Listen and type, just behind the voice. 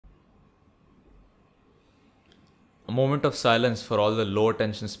A moment of silence for all the low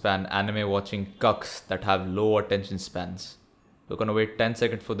attention span anime watching cucks that have low attention spans. We're gonna wait 10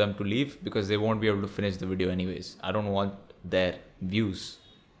 seconds for them to leave because they won't be able to finish the video anyways. I don't want their views.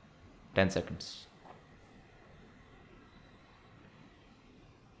 10 seconds.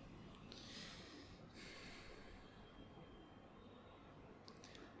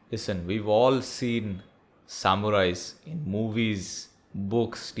 Listen, we've all seen samurais in movies,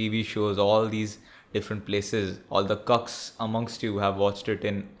 books, TV shows, all these different places. All the cucks amongst you have watched it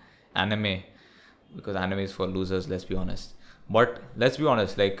in anime because anime is for losers, let's be honest. But let's be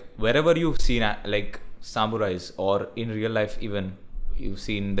honest, like wherever you've seen like samurais or in real life even, you've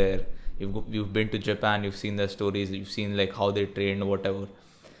seen their, you've been to Japan, you've seen their stories, you've seen like how they train or whatever.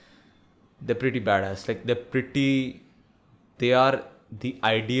 They're pretty badass. Like they are the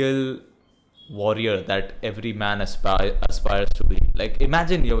ideal warrior that every man aspires to be. Like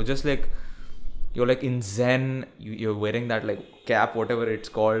imagine you're like in Zen, you're wearing that like cap, whatever it's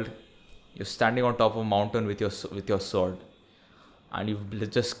called. You're standing on top of a mountain with your sword, and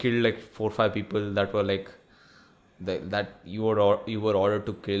you've just killed like 4 or 5 people that were like that you were ordered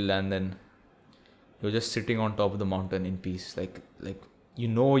to kill, and then you're just sitting on top of the mountain in peace. Like you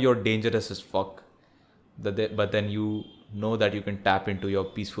know you're dangerous as fuck, but then you know that you can tap into your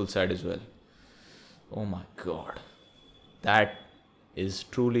peaceful side as well. Oh my god, that is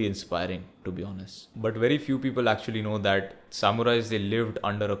truly inspiring, to be honest. But very few people actually know that samurais, they lived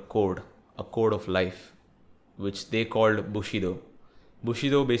under a code of life, which they called Bushido.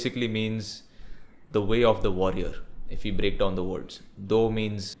 Bushido basically means the way of the warrior. If you break down the words, Do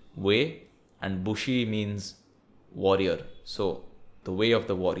means way and Bushi means warrior. So the way of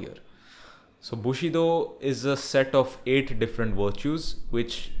the warrior. So Bushido is a set of 8 different virtues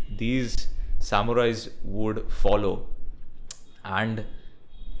which these samurais would follow. And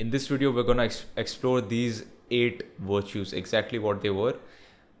in this video, we're going to explore these 8 virtues, exactly what they were,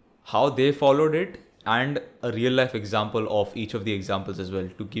 how they followed it, and a real life example of each of the examples as well,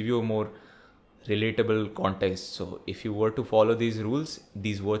 to give you a more relatable context. So if you were to follow these rules,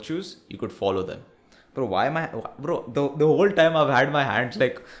 these virtues, you could follow them. Bro, the whole time I've had my hands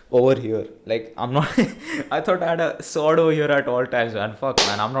like over here. Like I'm not, I thought I had a sword over here at all times, man. Fuck,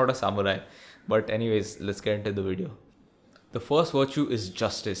 man, I'm not a samurai. But anyways, let's get into the video. The first virtue is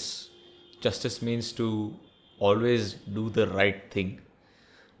justice. Justice means to always do the right thing.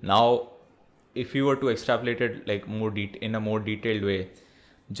 Now, if you were to extrapolate it like in a more detailed way,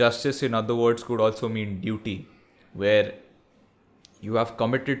 justice in other words could also mean duty, where you have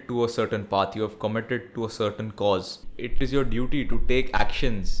committed to a certain path, you have committed to a certain cause. It is your duty to take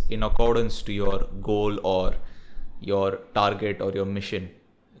actions in accordance to your goal or your target or your mission.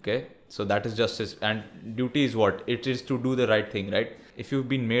 Okay, so that is justice. And duty is what? It is to do the right thing, right? If you've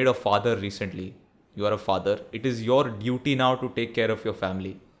been made a father recently, you are a father, it is your duty now to take care of your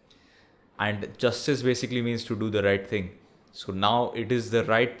family. And justice basically means to do the right thing. So now it is the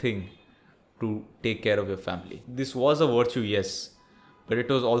right thing to take care of your family. This was a virtue, yes, but it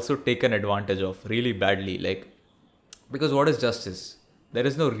was also taken advantage of really badly. Like, because what is justice? There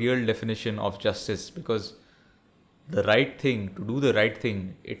is no real definition of justice, because the right thing, to do the right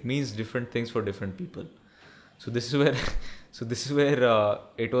thing, it means different things for different people. So this is where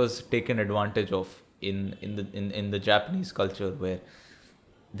it was taken advantage of in the Japanese culture, where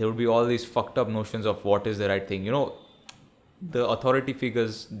there would be all these fucked up notions of what is the right thing. You know, the authority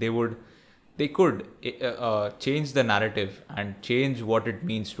figures, they could change the narrative and change what it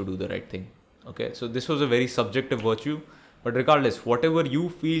means to do the right thing. Okay, so this was a very subjective virtue, but regardless, whatever you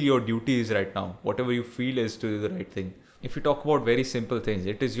feel your duty is right now, whatever you feel is to do the right thing. If you talk about very simple things,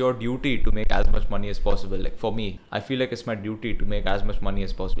 it is your duty to make as much money as possible. Like for me, I feel like it's my duty to make as much money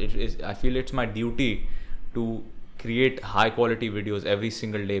as possible. I feel it's my duty to create high quality videos every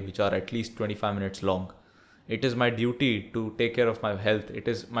single day, which are at least 25 minutes long. It is my duty to take care of my health. It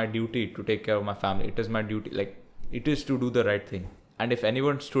is my duty to take care of my family. It is my duty, like it is to do the right thing. And if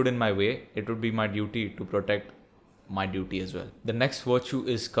anyone stood in my way, it would be my duty to protect my duty as well. The next virtue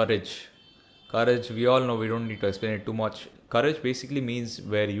is courage. Courage, we all know, we don't need to explain it too much. Courage basically means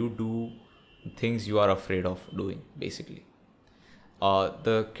where you do things you are afraid of doing, basically.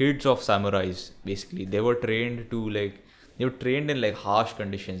 The kids of samurais, basically, they were trained in like harsh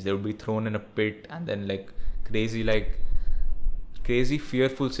conditions. They would be thrown in a pit, and then like crazy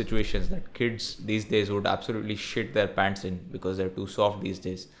fearful situations that kids these days would absolutely shit their pants in because they're too soft these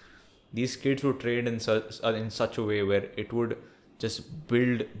days. These kids were trained in such a way where it would just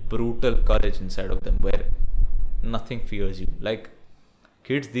build brutal courage inside of them, where nothing fears you. Like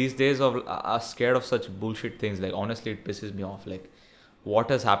kids these days are scared of such bullshit things. Like honestly, it pisses me off. Like what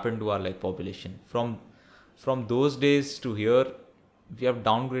has happened to our like population from from those days to here, we have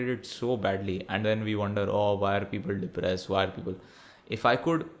downgraded so badly. And then we wonder, oh, why are people depressed? Why are people... If I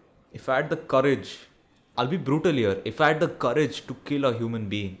had the courage, I'll be brutal here. If I had the courage to kill a human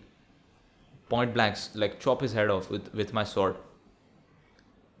being, point blank, like chop his head off with my sword,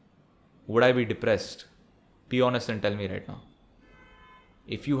 would I be depressed? Be honest and tell me right now.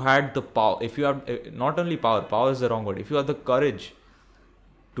 If you had the power, if you have not only power is the wrong word. If you have the courage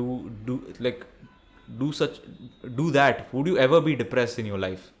to do that, would you ever be depressed in your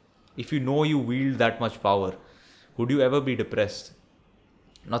life? If you know you wield that much power, would you ever be depressed?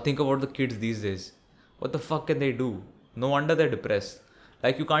 Now think about the kids these days. What the fuck can they do? No wonder they're depressed.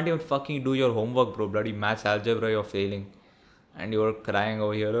 Like, you can't even fucking do your homework, bro. Bloody maths, algebra, you're failing. And you're crying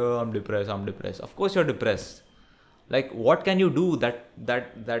over here, oh, I'm depressed. Of course you're depressed. Like, what can you do that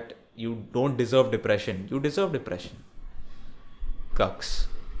you don't deserve depression? You deserve depression. Cucks.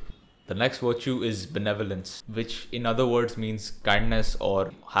 The next virtue is benevolence, which in other words means kindness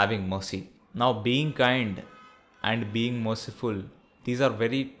or having mercy. Now, being kind and being merciful, these are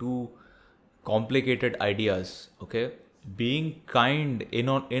very two complicated ideas, okay? Being kind in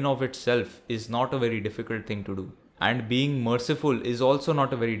of itself is not a very difficult thing to do. And being merciful is also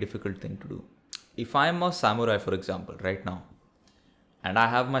not a very difficult thing to do. If I am a samurai, for example, right now, and I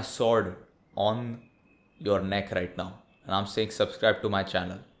have my sword on your neck right now, and I'm saying subscribe to my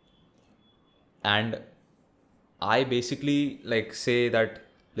channel, and I basically like say that,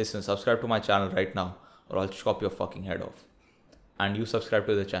 listen, subscribe to my channel right now or I'll chop your fucking head off, and you subscribe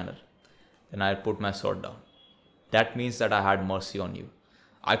to the channel, then I'll put my sword down. That means that I had mercy on you.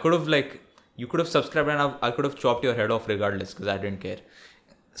 I could have you could have subscribed and I could have chopped your head off regardless because I didn't care.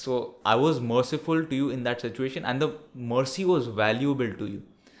 So I was merciful to you in that situation, and the mercy was valuable to you.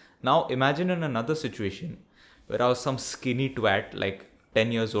 Now imagine in another situation where I was some skinny twat, like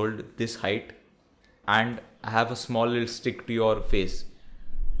 10 years old, this height, and I have a small little stick to your face.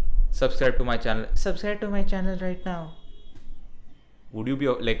 Subscribe to my channel. Subscribe to my channel right now. Would you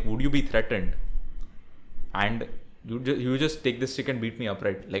be threatened? And you just take the stick and beat me up,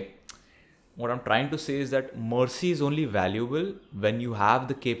 right? Like, what I'm trying to say is that mercy is only valuable when you have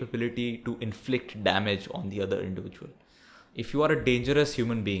the capability to inflict damage on the other individual. If you are a dangerous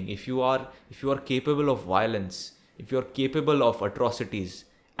human being, if you are capable of violence, if you are capable of atrocities,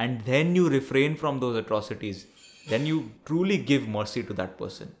 and then you refrain from those atrocities, then you truly give mercy to that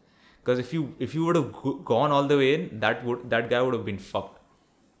person. Because if you would have gone all the way in, that guy would have been fucked.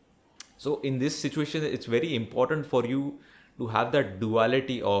 So in this situation, it's very important for you to have that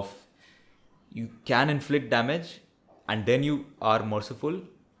duality of, you can inflict damage and then you are merciful,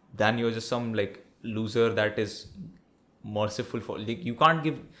 then you're just some like loser that is merciful for, like, you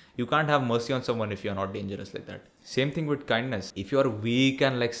can't have mercy on someone if you're not dangerous like that. Same thing with kindness. If you're weak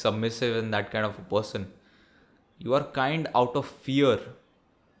and like submissive and that kind of a person, you are kind out of fear,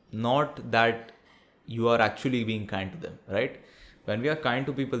 not that you are actually being kind to them, right? When we are kind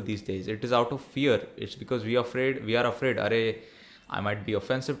to people these days, it is out of fear. It's because we are afraid, Arey, I might be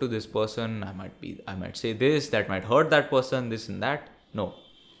offensive to this person, I might say this, that might hurt that person, this and that. No,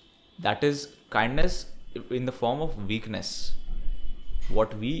 that is kindness in the form of weakness.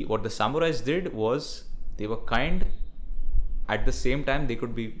 What the samurais did was, they were kind. At the same time, they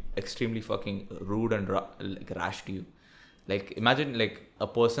could be extremely fucking rude and rash to you. Like, imagine like a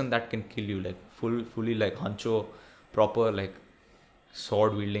person that can kill you, like fully like Hancho, proper like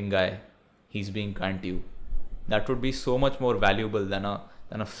sword wielding guy, he's being kind to you. That would be so much more valuable than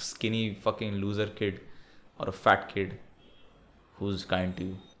a skinny fucking loser kid or a fat kid who's kind to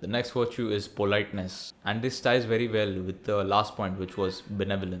you. The next virtue is politeness, and this ties very well with the last point, which was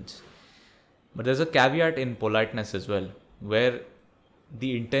benevolence. But there's a caveat in politeness as well, where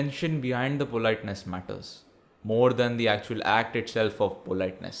the intention behind the politeness matters more than the actual act itself of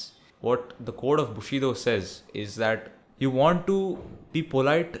politeness. What the code of Bushido says is that you want to be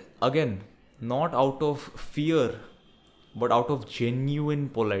polite, again, not out of fear, but out of genuine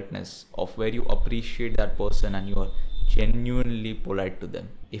politeness, of where you appreciate that person and you are genuinely polite to them.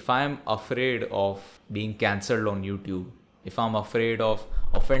 If I am afraid of being cancelled on YouTube, if I'm afraid of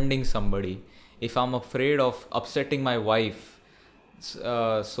offending somebody, if I'm afraid of upsetting my wife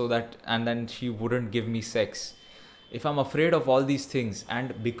and then she wouldn't give me sex, if I'm afraid of all these things,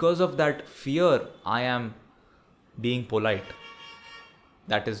 and because of that fear I am being polite,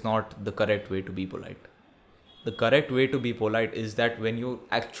 that is not the correct way to be polite. The correct way to be polite is that when you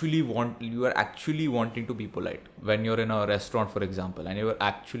are actually wanting to be polite. When you're in a restaurant, for example, and you're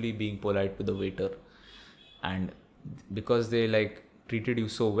actually being polite to the waiter, and because they like treated you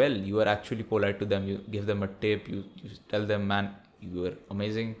so well, you are actually polite to them. You give them a tip, you tell them, man, you were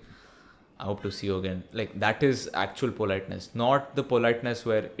amazing, I hope to see you again. Like, that is actual politeness, not the politeness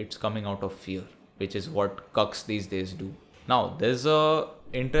where it's coming out of fear, which is what cucks these days do. Now, there's a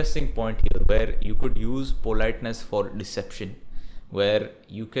interesting point here where you could use politeness for deception, where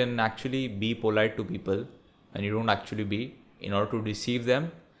you can actually be polite to people and you don't actually be, in order to deceive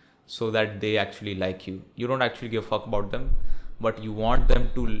them so that they actually like you. You don't actually give a fuck about them, but you want them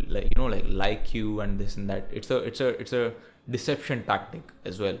to, like, like you and this and that. It's a deception tactic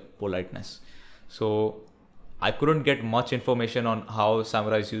as well, politeness. So I couldn't get much information on how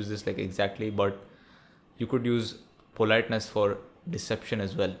samurais use this like exactly, but you could use politeness for deception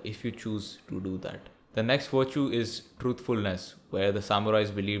as well if you choose to do that. The next virtue is truthfulness, where the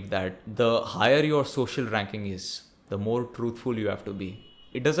samurais believed that the higher your social ranking is, the more truthful you have to be.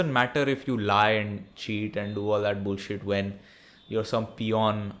 It doesn't matter if you lie and cheat and do all that bullshit when you're some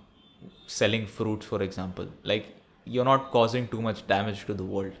peon selling fruits, for example. Like, you're not causing too much damage to the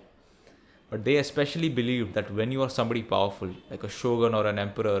world. But they especially believe that when you are somebody powerful, like a shogun or an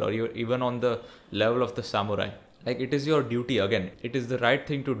emperor, or you're even on the level of the samurai, like, it is your duty, again, it is the right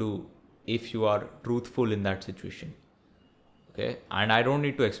thing to do if you are truthful in that situation. Okay, and I don't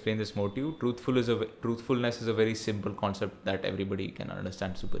need to explain this more to you. Truthfulness is a very simple concept that everybody can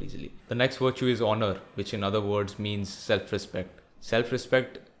understand super easily. The next virtue is honor, which in other words means self-respect.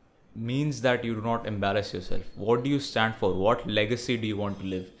 Self-respect means that you do not embarrass yourself. What do you stand for? What legacy do you want to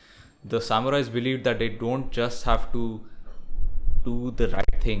live? The samurais believed that they don't just have to do the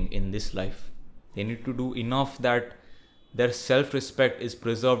right thing in this life. They need to do enough that their self-respect is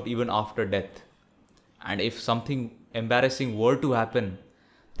preserved even after death. And if something embarrassing were to happen,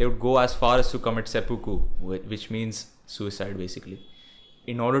 they would go as far as to commit seppuku, which means suicide basically,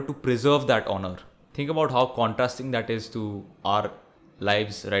 in order to preserve that honor. Think about how contrasting that is to our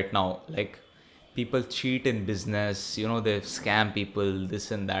lives right now. Like, people cheat in business, they scam people,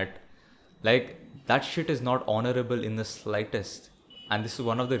 this and that. Like, that shit is not honorable in the slightest. And this is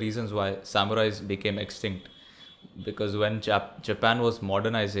one of the reasons why samurais became extinct. Because when Japan was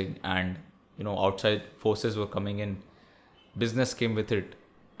modernizing and outside forces were coming in, business came with it,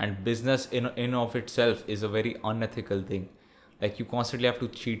 and business in of itself is a very unethical thing. Like, you constantly have to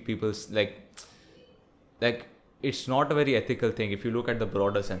cheat people. Like it's not a very ethical thing if you look at the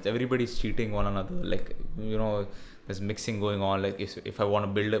broader sense. Everybody's cheating one another. Like, there's mixing going on. Like, if I want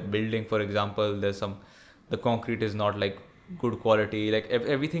to build a building, for example, the concrete is not like good quality. Like,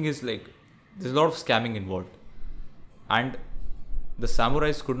 everything is like, there's a lot of scamming involved. And the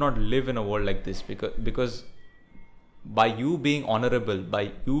samurais could not live in a world like this, because by you being honorable,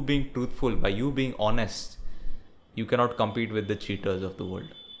 by you being truthful, by you being honest, you cannot compete with the cheaters of the world.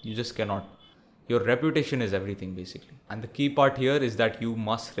 You just cannot. Your reputation is everything basically. And the key part here is that you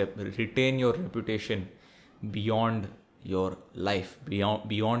must retain your reputation beyond your life,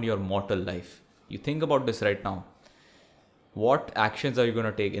 beyond your mortal life. You think about this right now. What actions are you going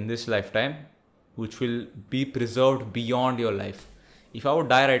to take in this lifetime which will be preserved beyond your life? If I would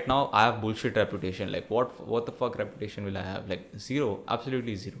die right now, I have bullshit reputation. Like, what the fuck reputation will I have? Like, zero,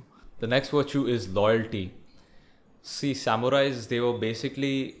 absolutely zero. The next virtue is loyalty. See, samurais, they were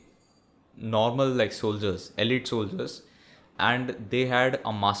basically normal like soldiers, elite soldiers, and they had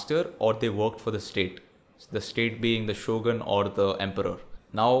a master or they worked for the state being the shogun or the emperor.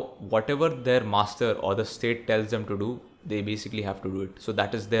 Now, whatever their master or the state tells them to do, they basically have to do it. So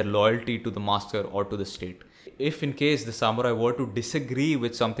that is their loyalty to the master or to the state. If in case the samurai were to disagree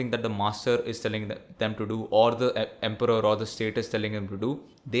with something that the master is telling them to do, or the emperor or the state is telling them to do,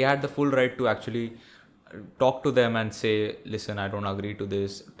 they had the full right to actually talk to them and say, listen, I don't agree to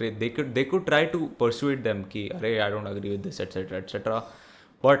this. They could try to persuade them ki, I don't agree with this, etc., etc.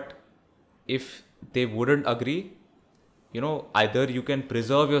 But if they wouldn't agree, either you can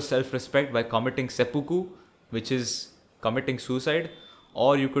preserve your self-respect by committing seppuku, which is committing suicide,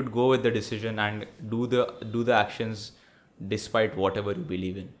 or you could go with the decision and do the actions despite whatever you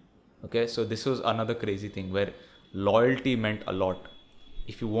believe in. Okay, so this was another crazy thing where loyalty meant a lot.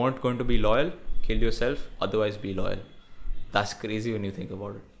 If you weren't going to be loyal, kill yourself, otherwise be loyal. That's crazy when you think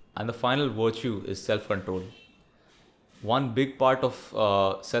about it. And the final virtue is self-control. One big part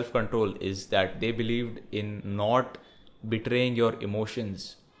of self-control is that they believed in not betraying your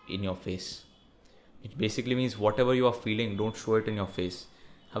emotions in your face. It basically means whatever you are feeling, don't show it in your face.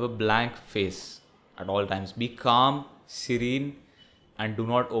 Have a blank face at all times. Be calm, serene, and do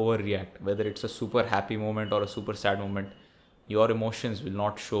not overreact. Whether it's a super happy moment or a super sad moment, your emotions will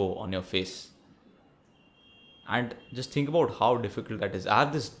not show on your face. And just think about how difficult that is. I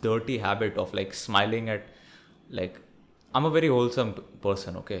have this dirty habit of like smiling at, like, I'm a very wholesome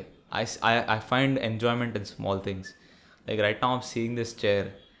person, okay? I find enjoyment in small things. Like right now I'm seeing this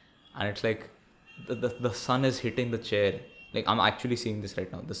chair and it's like the sun is hitting the chair. Like, I'm actually seeing this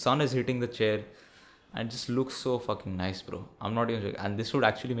right now. The sun is hitting the chair and it just looks so fucking nice, bro. I'm not even joking. And this would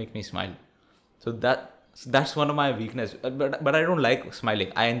actually make me smile. So that's one of my weakness. But I don't like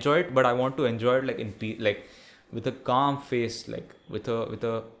smiling. I enjoy it, but I want to enjoy it like like with a calm face, like with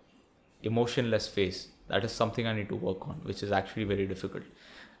a emotionless face. That is something I need to work on, which is actually very difficult.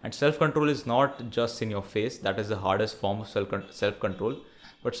 And self control is not just in your face. That is the hardest form of self control.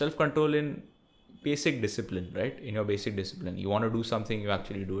 But self control in basic discipline, right? In your basic discipline, you want to do something, you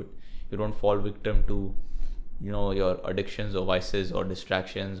actually do it. You don't fall victim to, your addictions or vices or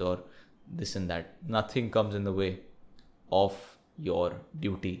distractions or this and that. Nothing comes in the way of your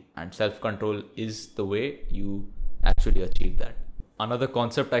duty, and self control is the way you actually achieve that. Another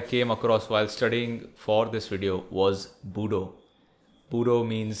concept I came across while studying for this video was Budo. Budo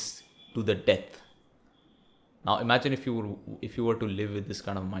means to the death. Now imagine if you were to live with this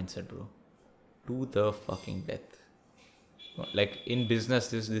kind of mindset, bro. To the fucking death. Like in business,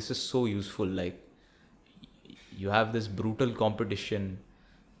 this is so useful. Like you have this brutal competition.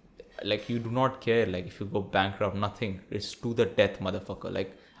 Like you do not care. Like if you go bankrupt, nothing. It's to the death, motherfucker.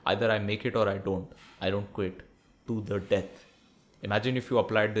 Like either I make it or I don't. I don't quit. To the death. Imagine if you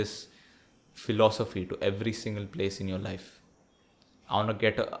applied this philosophy to every single place in your life. I want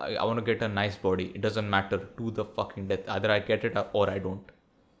to get a nice body. It doesn't matter, to the fucking death. Either I get it or I don't,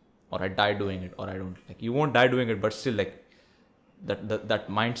 or I die doing it or I don't. Like you won't die doing it, but still, like that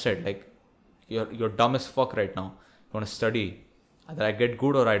mindset. Like you're dumb as fuck right now. You want to study. Either I get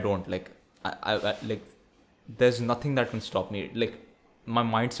good or I don't. Like I like there's nothing that can stop me. Like my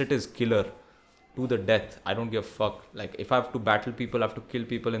mindset is killer. To the death. I don't give a fuck. Like if I have to battle people, I have to kill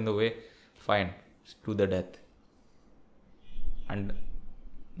people in the way, fine. It's to the death. And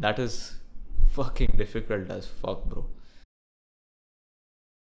that is fucking difficult as fuck, bro.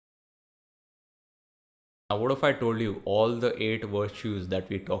 Now what if I told you all the 8 virtues that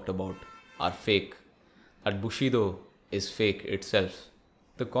we talked about are fake? That Bushido is fake itself.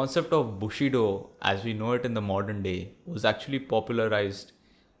 The concept of Bushido as we know it in the modern day was actually popularized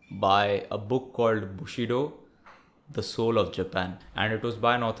by a book called Bushido, The Soul of Japan, and it was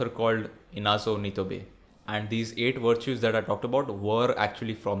by an author called Inazo Nitobe. And these 8 virtues that I talked about were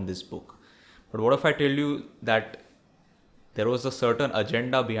actually from this book. But what if I tell you that there was a certain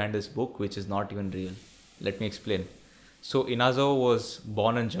agenda behind this book which is not even real? Let me explain. So Inazo was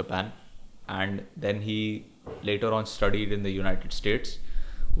born in Japan, and then he later on studied in the United States,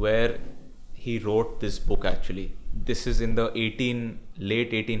 where he wrote this book actually. This is in the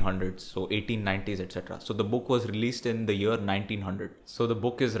late 1800s, so 1890s, etc. So the book was released in the year 1900. So the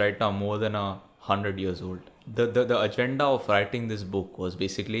book is right now more than 100 years old. The agenda of writing this book was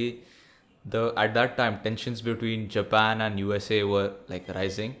basically at that time tensions between Japan and USA were like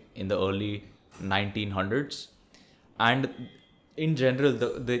rising in the early 1900s, and in general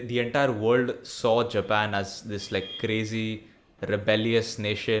the entire world saw Japan as this like crazy rebellious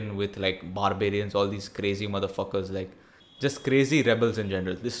nation with like barbarians, all these crazy motherfuckers, like just crazy rebels in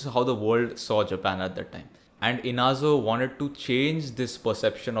general. This is how the world saw Japan at that time. And Inazo wanted to change this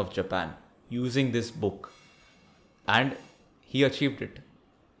perception of Japan using this book, and he achieved it.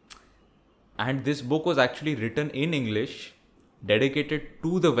 And this book was actually written in English, dedicated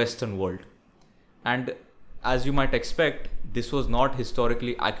to the Western world. And as you might expect, this was not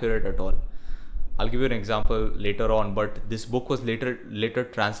historically accurate at all. I'll give you an example later on, but this book was later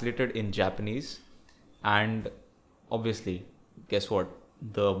translated in Japanese, and obviously, guess what?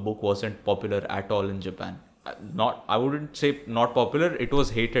 The book wasn't popular at all in Japan. I wouldn't say not popular, it was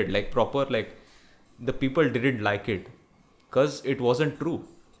hated, like proper, like the people didn't like it because it wasn't true.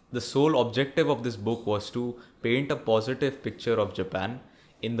 The sole objective of this book was to paint a positive picture of Japan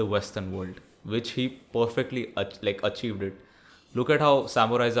in the Western world, which he perfectly achieved it. Look at how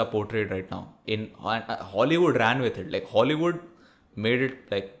samurais are portrayed right now. Hollywood ran with it. Like Hollywood made it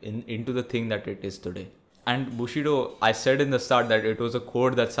like into the thing that it is today. And Bushido, I said in the start that it was a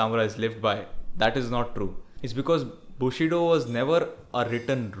code that samurais lived by. That is not true. It's because Bushido was never a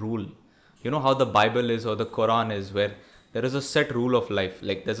written rule. You know how the Bible is or the Quran is, where there is a set rule of life.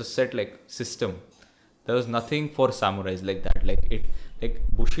 Like there's a set like system. There was nothing for samurais like that. Like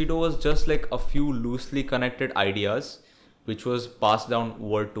Bushido was just like a few loosely connected ideas which was passed down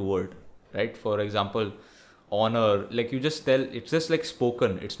word to word, right? For example, honor, like you just tell, it's just like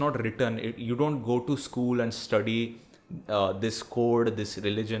spoken, it's not written. You don't go to school and study this code, this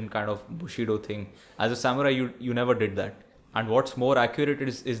religion kind of Bushido thing. As a samurai, you never did that. And what's more accurate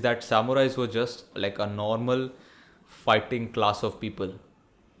is that samurais were just like a normal fighting class of people.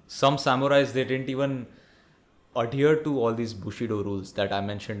 Some samurais, they didn't even adhere to all these Bushido rules that I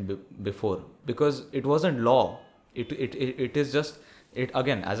mentioned before, because it wasn't law. It is just it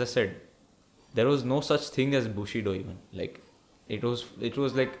again. As I said, there was no such thing as Bushido even. Like it was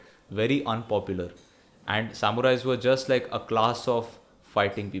like very unpopular, and samurais were just like a class of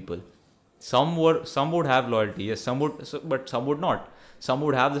fighting people. Some would have loyalty, yes, but some would not. Some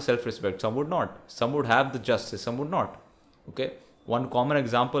would have the self-respect, some would not. Some would have the justice, some would not. Okay, one common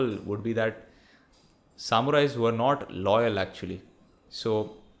example would be that samurais were not loyal actually.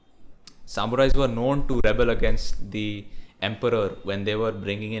 So samurais were known to rebel against the emperor when they were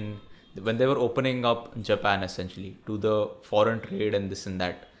opening up Japan essentially to the foreign trade and this and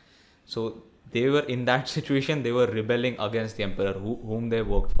that. So they were in that situation, they were rebelling against the emperor whom they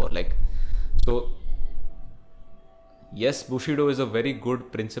worked for. Like, so yes, Bushido is a very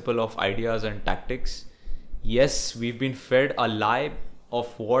good principle of ideas and tactics. Yes, we've been fed a lie of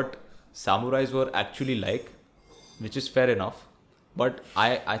what samurais were actually like, which is fair enough. But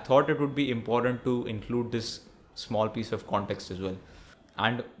I thought it would be important to include this small piece of context as well.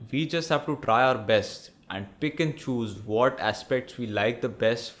 And we just have to try our best and pick and choose what aspects we like the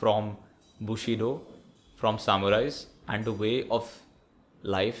best from Bushido, from samurais, and the way of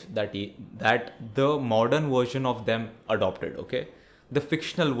life that the modern version of them adopted. Okay, the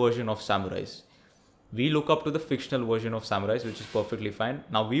fictional version of samurais, we look up to the fictional version of samurais, which is perfectly fine.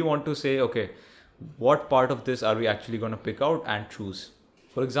 Now we want to say, okay, what part of this are we actually going to pick out and choose?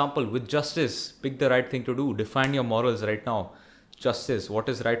 For example, with justice, pick the right thing to do. Define your morals right now. Justice, what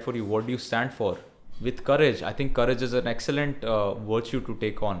is right for you? What do you stand for? With courage, I think courage is an excellent virtue to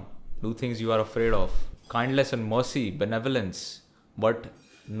take on. Do things you are afraid of. Kindness and mercy, benevolence, but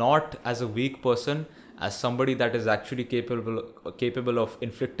not as a weak person, as somebody that is actually capable of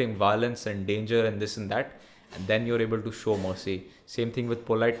inflicting violence and danger and this and that, and then you're able to show mercy. Same thing with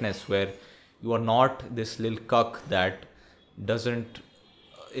politeness, where you are not this little cuck that doesn't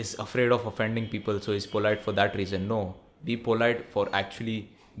is afraid of offending people, so is polite for that reason. No, be polite for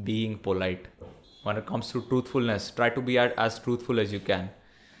actually being polite. When it comes to truthfulness, try to be as truthful as you can.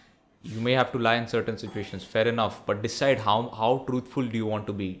 You may have to lie in certain situations, fair enough, but decide how truthful do you want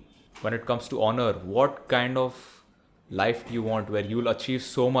to be. When it comes to honor, what kind of life do you want where you'll achieve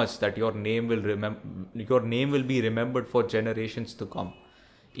so much that your name will be remembered for generations to come,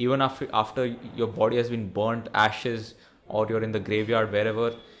 even after your body has been burnt ashes, or you're in the graveyard,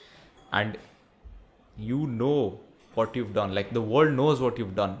 wherever, and you know what you've done, like the world knows what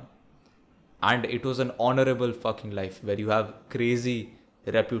you've done, and it was an honorable fucking life where you have crazy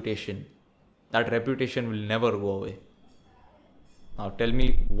reputation. That reputation will never go away. Now tell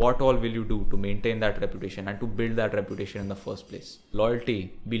me, what all will you do to maintain that reputation and to build that reputation in the first place?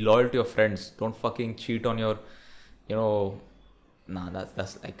 Loyalty. Be loyal to your friends. Don't fucking cheat on your, nah,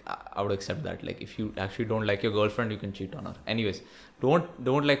 that's like, I would accept that. Like, if you actually don't like your girlfriend, you can cheat on her. Anyways,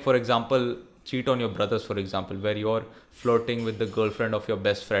 don't like, for example, cheat on your brothers, for example, where you're flirting with the girlfriend of your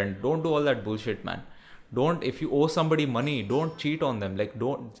best friend. Don't do all that bullshit, man. Don't, if you owe somebody money, don't cheat on them. Like,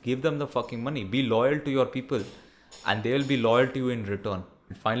 don't give them the fucking money. Be loyal to your people, and they will be loyal to you in return.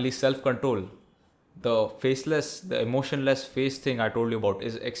 And finally, self-control. The emotionless face thing I told you about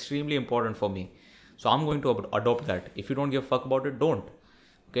is extremely important for me. So I'm going to adopt that. If you don't give a fuck about it, don't.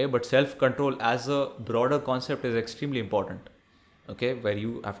 Okay, but self-control as a broader concept is extremely important. Okay, where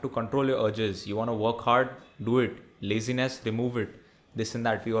you have to control your urges. You want to work hard, do it. Laziness, remove it. This and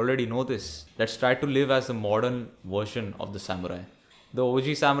that. We already know this. Let's try to live as a modern version of the samurai. The OG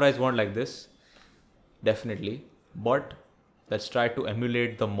samurais weren't like this, definitely. But let's try to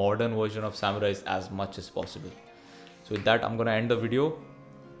emulate the modern version of samurais as much as possible. So with that, I'm going to end the video.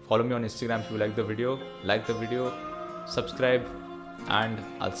 Follow me on Instagram if you like the video, subscribe, and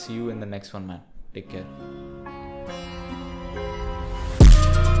I'll see you in the next one, man. Take care.